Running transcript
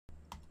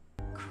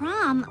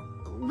Mom,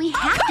 we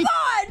have to... Come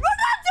on!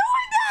 We're not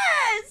doing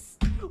this!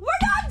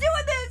 We're not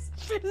doing this!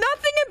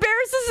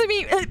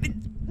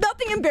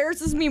 Nothing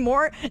embarrasses me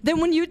more than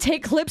when you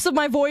take clips of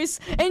my voice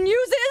and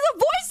use it as a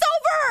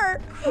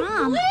voiceover!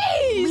 Mom,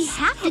 please! we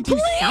have to do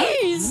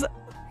please!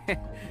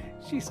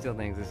 She still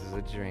thinks this is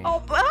a dream.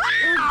 Oh,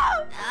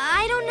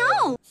 I don't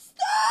know.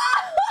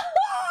 Stop!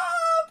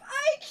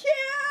 I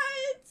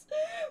can't!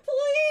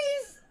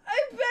 Please! I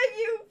beg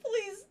you,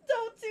 please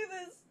don't do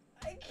this.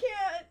 I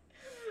can't.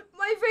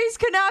 My face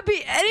could not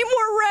be any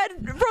more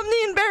red from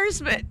the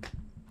embarrassment.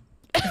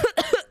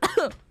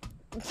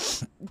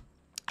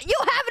 You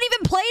haven't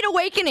even played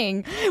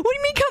Awakening. What do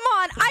you mean, come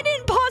on? I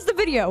didn't pause the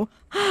video.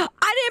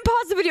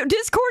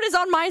 Discord is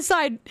on my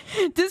side.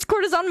 It's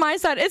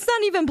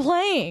not even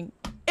playing.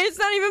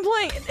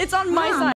 It's on my side.